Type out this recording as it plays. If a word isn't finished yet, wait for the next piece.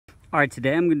All right,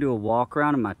 today I'm gonna do a walk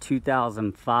around in my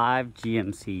 2005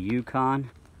 GMC Yukon.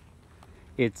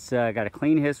 It's got a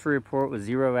clean history report with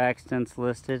 0 accidents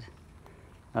listed.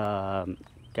 Got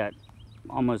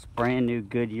almost brand new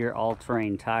Goodyear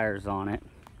all-terrain tires on it.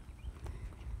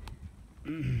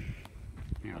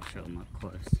 Here, I'll show them up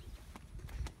close.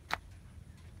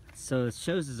 So it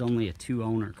shows it's only a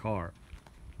 2-owner car.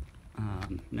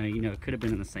 Now, you know, it could have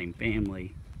been in the same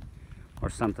family or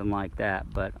something like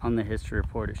that, but on the history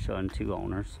report it's showing 2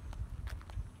 owners.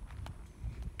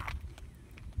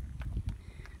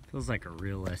 Feels like a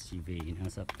real SUV, you know.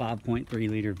 It's a 5.3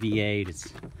 liter V8.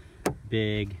 It's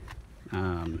big.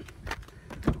 Let's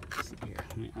see here.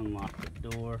 Let me unlock the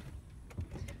door.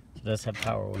 So it does have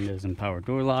power windows and power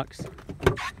door locks.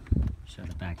 Show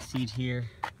the back seat here.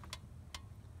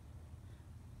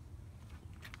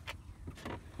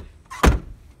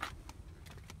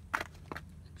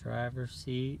 Driver's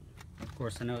seat. Of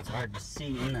course, I know it's hard to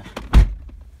see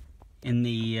in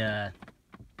the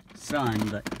sun,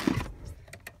 but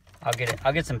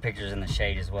I'll get some pictures in the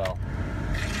shade as well.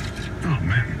 Oh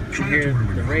man! You can hear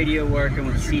the radio working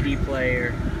with a CD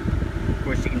player. Of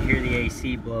course, you can hear the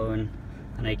AC blowing.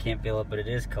 I know you can't feel it, but it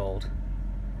is cold.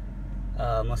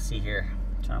 Let's see here.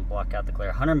 I'm trying to block out the glare.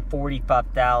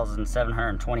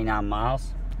 145,729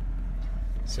 miles.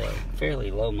 So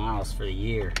fairly low miles for the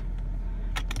year.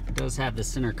 It does have the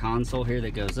center console here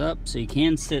that goes up, so you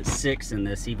can sit 6 in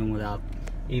this even without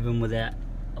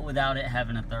it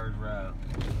having a 3rd row.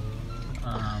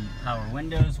 Power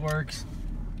windows works.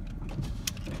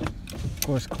 Of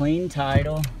course, clean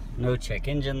title, no check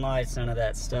engine lights, none of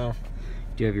that stuff.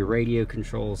 You do have your radio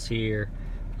controls here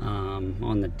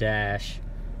on the dash,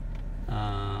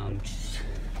 and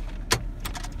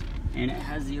it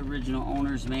has the original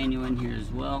owner's manual in here as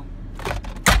well.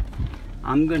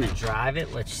 I'm gonna drive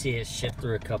it. Let's see it shift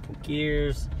through a couple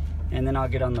gears, and then I'll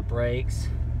get on the brakes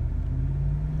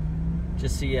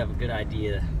just so you have a good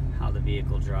idea how the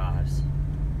vehicle drives.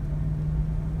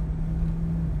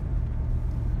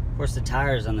 Of course, the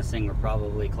tires on this thing were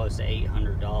probably close to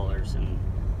 $800, and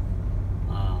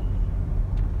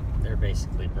they're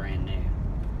basically brand new.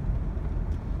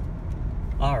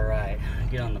 All right,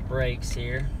 get on the brakes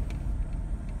here.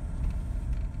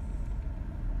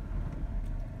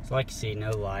 So like you see,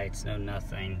 no lights, no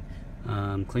nothing.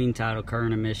 Clean title,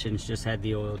 current emissions, just had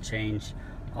the oil change,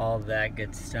 all that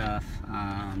good stuff.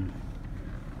 I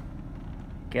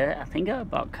think that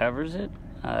about covers it.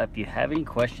 If you have any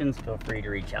questions, feel free to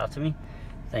reach out to me.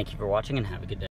 Thank you for watching and have a good day.